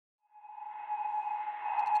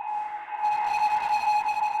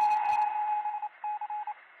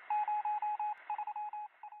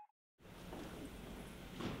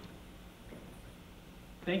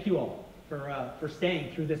Thank you all for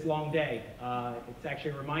staying through this long day. It's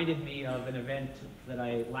actually reminded me of an event that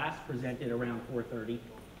I last presented around 4:30.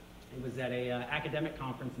 It was at an academic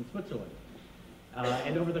conference in Switzerland.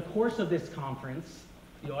 And over the course of this conference,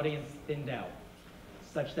 the audience thinned out,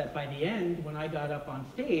 such that by the end, when I got up on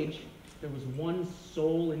stage, there was one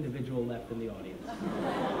sole individual left in the audience.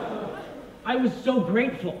 I was so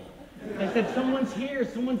grateful. I said, someone's here,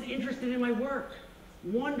 someone's interested in my work.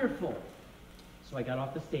 Wonderful. So I got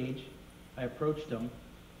off the stage, I approached them,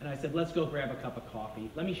 and I said, let's go grab a cup of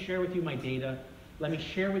coffee. Let me share with you my data. Let me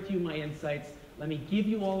share with you my insights. Let me give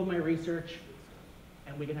you all of my research,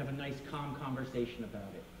 and we can have a nice, calm conversation about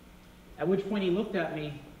it. At which point he looked at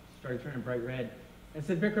me, started turning bright red, and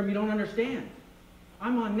said, Vikram, you don't understand.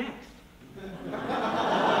 I'm on next.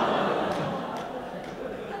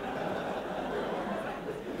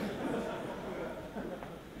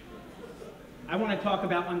 I want to talk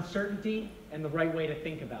about uncertainty and the right way to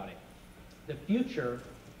think about it. The future,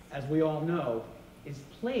 as we all know, is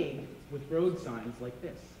plagued with road signs like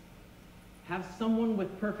this. Have someone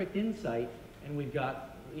with perfect insight, and we've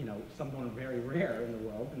got, someone very rare in the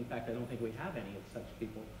world. In fact, I don't think we have any of such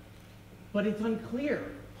people. But it's unclear.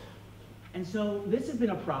 And so this has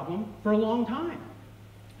been a problem for a long time.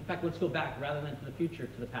 In fact, let's go back, rather than to the future,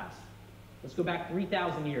 to the past. Let's go back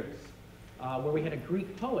 3,000 years, where we had a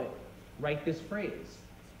Greek poet write this phrase,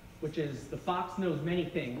 which is, the fox knows many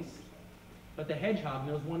things, but the hedgehog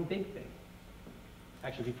knows one big thing.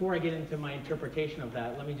 Actually, before I get into my interpretation of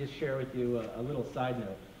that, let me just share with you a little side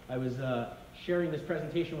note. I was sharing this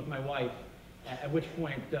presentation with my wife, at which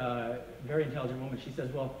point, very intelligent woman, she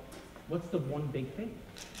says, well, what's the one big thing?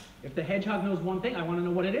 If the hedgehog knows one thing, I want to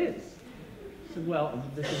know what it is. I said, well,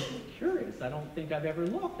 this is curious. I don't think I've ever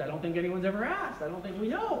looked. I don't think anyone's ever asked. I don't think we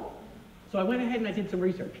know. So I went ahead and I did some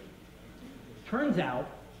research. Turns out,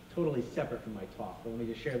 totally separate from my talk, but let me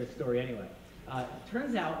just share this story anyway.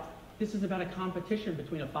 Turns out this is about a competition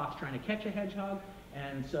between a fox trying to catch a hedgehog,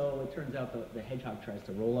 and so it turns out the hedgehog tries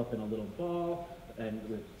to roll up in a little ball, and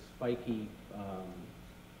with spiky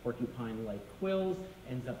porcupine-like quills,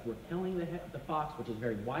 ends up repelling the fox, which is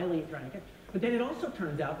very wily at trying to catch. But then it also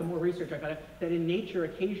turns out, the more research I found out, that in nature,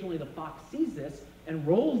 occasionally the fox sees this and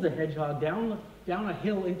rolls the hedgehog down a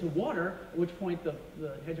hill into water, at which point the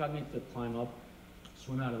hedgehog needs to climb up,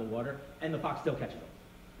 swim out of the water, and the fox still catches it.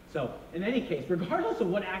 So, in any case, regardless of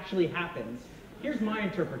what actually happens, here's my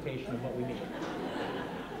interpretation of what we mean.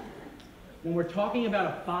 When we're talking about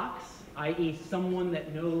a fox, i.e. someone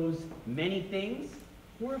that knows many things,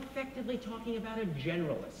 we're effectively talking about a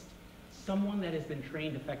generalist. Someone that has been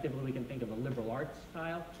trained effectively, we can think of a liberal arts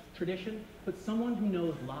style tradition, but someone who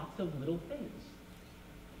knows lots of little things.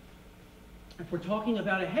 If we're talking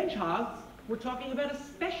about a hedgehog, we're talking about a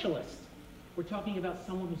specialist. We're talking about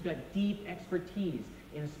someone who's got deep expertise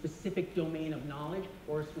in a specific domain of knowledge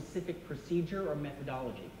or a specific procedure or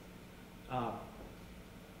methodology.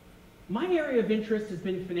 My area of interest has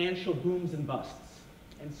been financial booms and busts.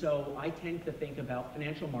 And so I tend to think about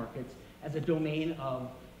financial markets as a domain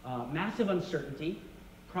of massive uncertainty,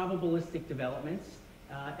 probabilistic developments,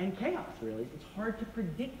 and chaos, really. It's hard to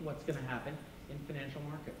predict what's going to happen in financial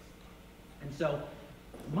markets. And so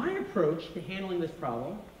my approach to handling this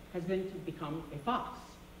problem has been to become a fox.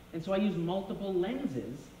 And so I use multiple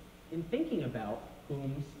lenses in thinking about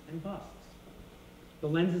booms and busts. The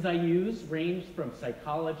lenses I use range from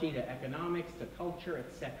psychology to economics to culture,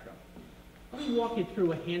 etc. Let me walk you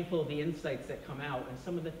through a handful of the insights that come out and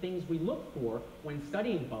some of the things we look for when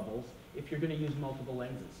studying bubbles if you're going to use multiple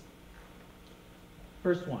lenses.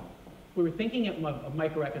 First one, if we were thinking of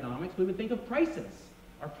microeconomics, we would think of prices.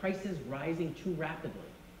 Are prices rising too rapidly?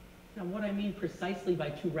 Now, what I mean precisely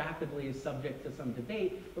by too rapidly is subject to some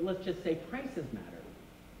debate, but let's just say prices matter.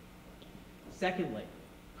 Secondly,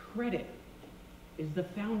 credit. Is the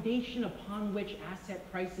foundation upon which asset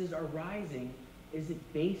prices are rising, is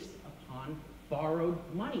it based upon borrowed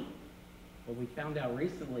money? Well, we found out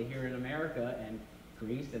recently here in America and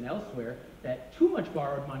Greece and elsewhere that too much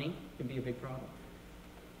borrowed money can be a big problem.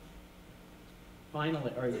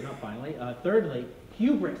 Finally, or not finally, thirdly,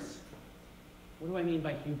 hubris. What do I mean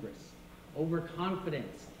by hubris?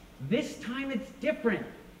 Overconfidence. This time it's different.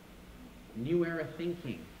 New era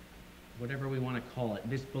thinking, whatever we want to call it.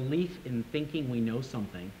 This belief in thinking we know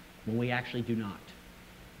something when we actually do not.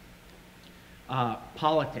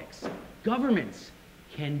 Politics. Governments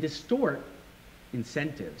can distort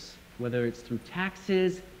incentives, whether it's through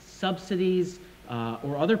taxes, subsidies,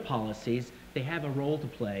 or other policies. They have a role to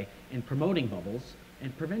play in promoting bubbles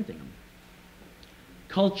and preventing them.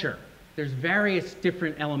 Culture. There's various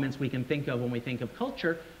different elements we can think of when we think of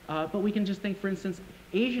culture, but we can just think, for instance,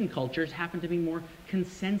 Asian cultures happen to be more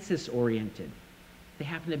consensus-oriented. They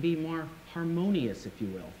happen to be more harmonious, if you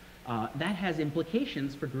will. That has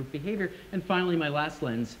implications for group behavior. And finally, my last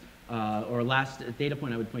lens, or last data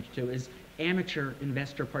point I would point you to, is amateur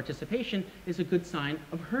investor participation is a good sign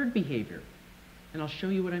of herd behavior. And I'll show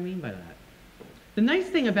you what I mean by that. The nice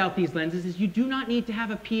thing about these lenses is you do not need to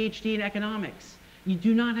have a PhD in economics. You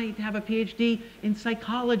do not need to have a PhD in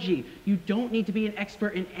psychology. You don't need to be an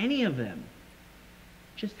expert in any of them.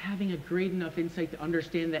 Just having a great enough insight to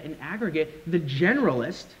understand that in aggregate, the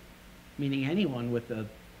generalist, meaning anyone with the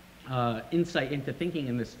insight into thinking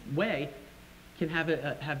in this way, can have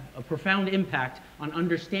a profound impact on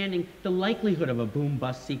understanding the likelihood of a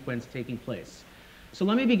boom-bust sequence taking place. So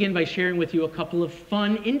let me begin by sharing with you a couple of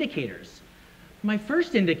fun indicators. My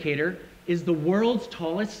first indicator is the world's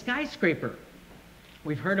tallest skyscraper.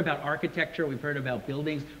 We've heard about architecture, we've heard about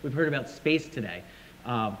buildings, we've heard about space today.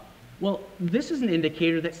 Well, this is an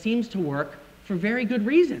indicator that seems to work for very good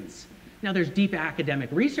reasons. Now, there's deep academic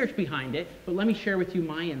research behind it, but let me share with you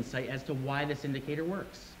my insight as to why this indicator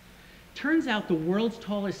works. Turns out the world's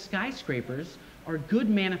tallest skyscrapers are good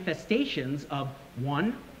manifestations of,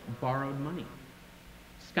 one, borrowed money.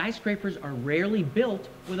 Skyscrapers are rarely built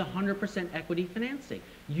with 100% equity financing.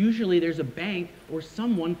 Usually there's a bank or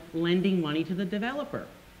someone lending money to the developer.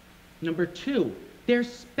 Number two, they're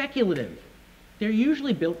speculative. They're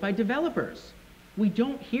usually built by developers. We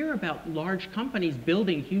don't hear about large companies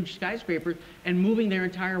building huge skyscrapers and moving their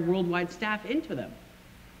entire worldwide staff into them.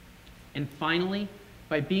 And finally,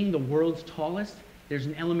 by being the world's tallest, there's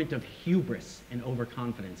an element of hubris and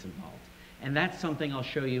overconfidence involved. And that's something I'll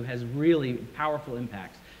show you has really powerful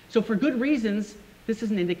impacts. So for good reasons, this is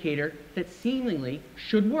an indicator that seemingly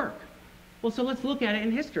should work. Well, so let's look at it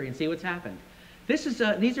in history and see what's happened. These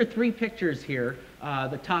are three pictures here.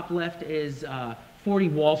 The top left is 40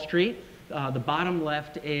 Wall Street. The bottom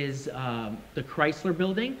left is the Chrysler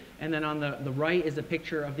Building. And then on the right is a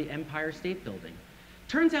picture of the Empire State Building.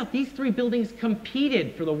 Turns out these three buildings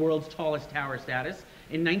competed for the world's tallest tower status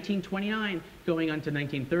in 1929 going on to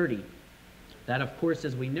 1930. That, of course,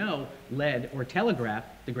 as we know, led or telegraphed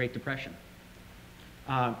the Great Depression.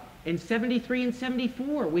 In 73 and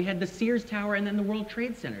 74, we had the Sears Tower and then the World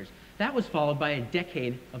Trade Centers. That was followed by a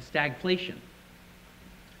decade of stagflation.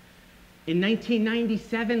 In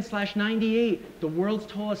 1997/98, the world's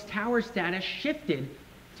tallest tower status shifted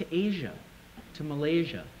to Asia, to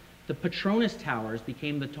Malaysia. The Petronas Towers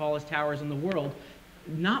became the tallest towers in the world,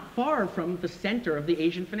 not far from the center of the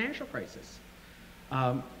Asian financial crisis.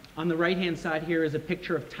 On the right-hand side here is a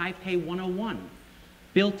picture of Taipei 101.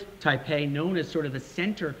 Built Taipei, known as sort of the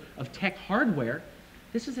center of tech hardware.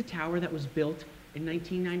 This is a tower that was built in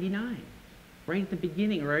 1999, right at the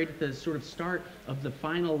beginning, right at the sort of start of the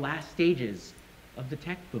final last stages of the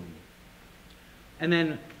tech boom. And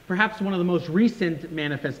then perhaps one of the most recent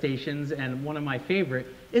manifestations, and one of my favorite,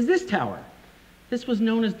 is this tower. This was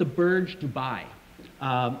known as the Burj Dubai.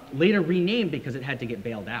 Later renamed because it had to get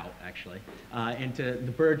bailed out, actually, into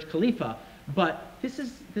the Burj Khalifa. But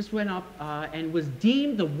this went up and was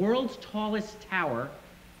deemed the world's tallest tower,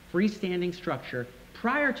 freestanding structure,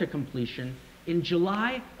 prior to completion in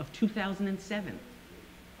July of 2007.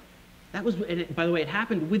 That was, and by the way, it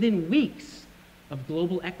happened within weeks of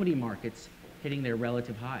global equity markets hitting their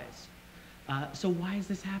relative highs. So why has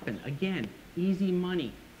this happened? Again, easy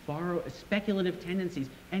money, speculative tendencies,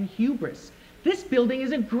 and hubris. This building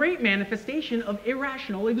is a great manifestation of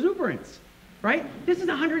irrational exuberance, right? This is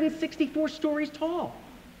 164 stories tall.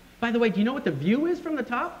 By the way, do you know what the view is from the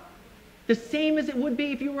top? The same as it would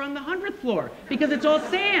be if you were on the 100th floor, because it's all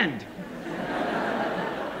sand.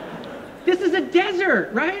 This is a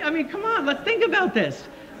desert, right? I mean, come on, let's think about this.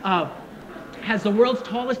 Has the world's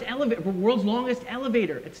tallest elevator, world's longest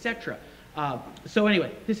elevator, etc. So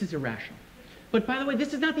anyway, this is irrational. But by the way,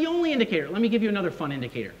 this is not the only indicator. Let me give you another fun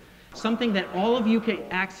indicator. Something that all of you can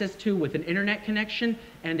access to with an internet connection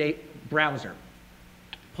and a browser.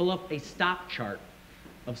 Pull up a stock chart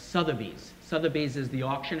of Sotheby's. Sotheby's is the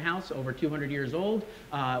auction house, over 200 years old,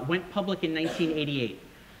 went public in 1988.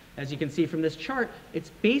 As you can see from this chart,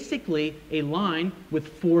 it's basically a line with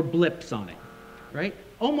 4 blips on it, right?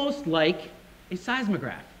 Almost like a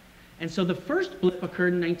seismograph. And so the first blip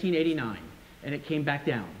occurred in 1989, and it came back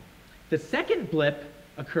down. The second blip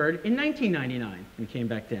occurred in 1999 and came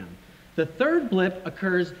back down. The third blip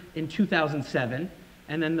occurs in 2007,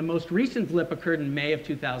 and then the most recent blip occurred in May of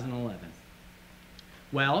 2011.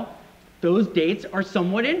 Well, those dates are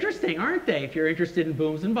somewhat interesting, aren't they, if you're interested in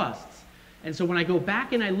booms and busts? And so when I go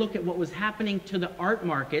back and I look at what was happening to the art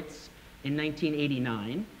markets in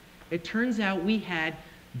 1989, it turns out we had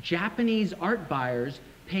Japanese art buyers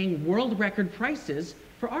paying world record prices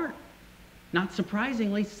for art. Not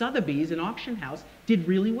surprisingly, Sotheby's, an auction house, did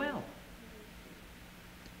really well.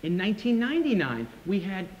 In 1999, we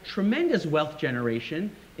had tremendous wealth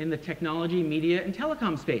generation in the technology, media, and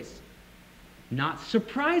telecom space. Not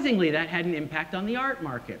surprisingly, that had an impact on the art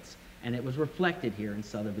markets, and it was reflected here in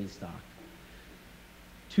Sotheby's stock.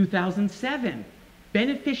 2007,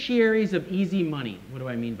 beneficiaries of easy money. What do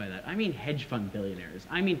I mean by that? I mean hedge fund billionaires.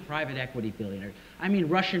 I mean private equity billionaires. I mean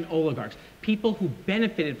Russian oligarchs, people who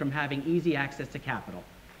benefited from having easy access to capital.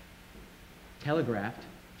 Telegraphed,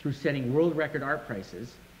 through setting world record art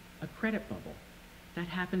prices, a credit bubble. That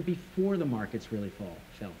happened before the markets really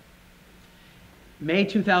fell. May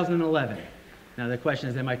 2011. Now the question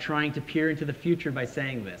is, am I trying to peer into the future by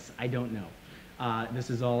saying this? I don't know. This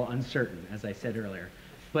is all uncertain, as I said earlier.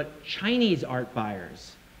 But Chinese art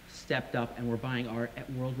buyers stepped up and were buying art at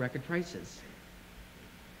world record prices.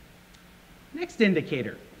 Next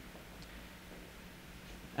indicator.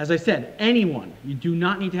 As I said, anyone, you do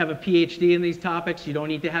not need to have a PhD in these topics, you don't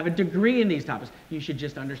need to have a degree in these topics. You should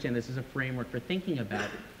just understand this is a framework for thinking about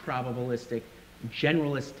probabilistic,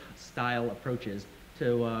 generalist style approaches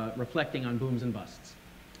to reflecting on booms and busts.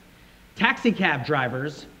 Taxi cab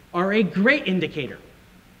drivers are a great indicator.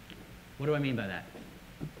 What do I mean by that?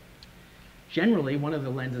 Generally, one of the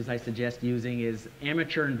lenses I suggest using is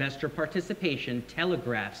amateur investor participation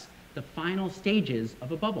telegraphs the final stages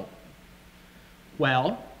of a bubble.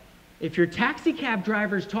 Well, if your taxi cab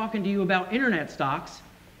driver is talking to you about internet stocks,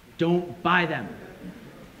 don't buy them.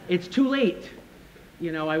 It's too late.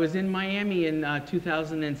 You know, I was in Miami in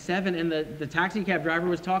 2007, and the taxi cab driver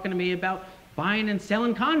was talking to me about buying and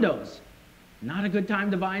selling condos. Not a good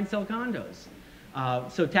time to buy and sell condos.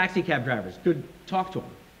 So taxi cab drivers, good, talk to them.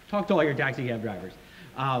 Talk to all your taxi cab drivers.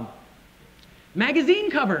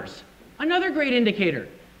 Magazine covers, another great indicator.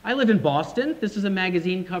 I live in Boston. This is a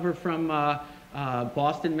magazine cover from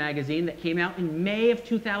Boston Magazine that came out in May of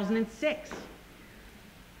 2006.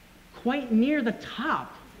 Quite near the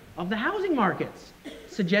top of the housing markets,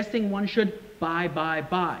 suggesting one should buy, buy,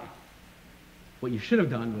 buy. What you should have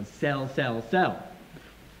done was sell, sell, sell.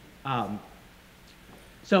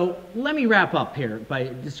 So let me wrap up here by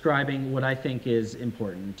describing what I think is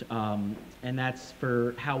important, and that's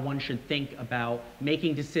for how one should think about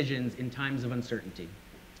making decisions in times of uncertainty.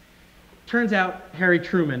 Turns out Harry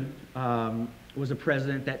Truman was a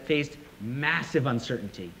president that faced massive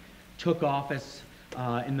uncertainty, took office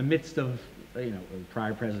in the midst of a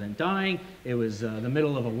prior president dying. It was the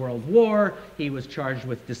middle of a world war. He was charged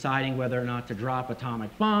with deciding whether or not to drop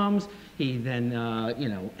atomic bombs. He then,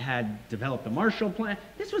 had developed the Marshall Plan.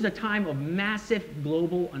 This was a time of massive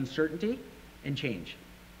global uncertainty and change.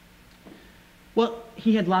 Well,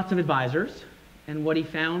 he had lots of advisors, and what he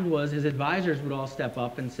found was his advisors would all step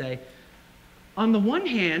up and say, on the one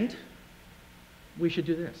hand, we should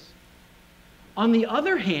do this. On the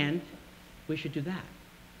other hand, we should do that.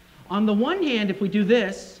 On the one hand, if we do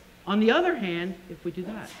this, on the other hand, if we do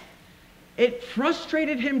that. It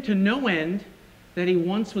frustrated him to no end that he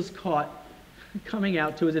once was caught coming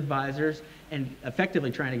out to his advisors and effectively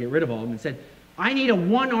trying to get rid of all of them and said, I need a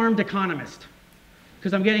one-armed economist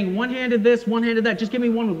because I'm getting one-handed this, one-handed that. Just give me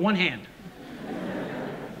one with one hand.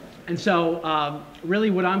 And so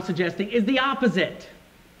really what I'm suggesting is the opposite.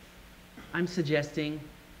 I'm suggesting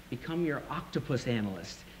become your octopus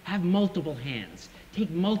analyst. Have multiple hands. Take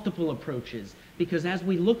multiple approaches, because as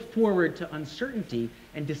we look forward to uncertainty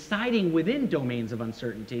and deciding within domains of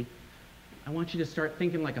uncertainty, I want you to start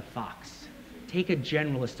thinking like a fox. Take a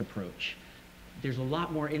generalist approach. There's a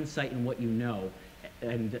lot more insight in what you know,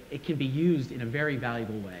 and it can be used in a very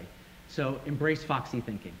valuable way. So embrace Foxy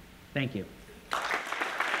thinking. Thank you.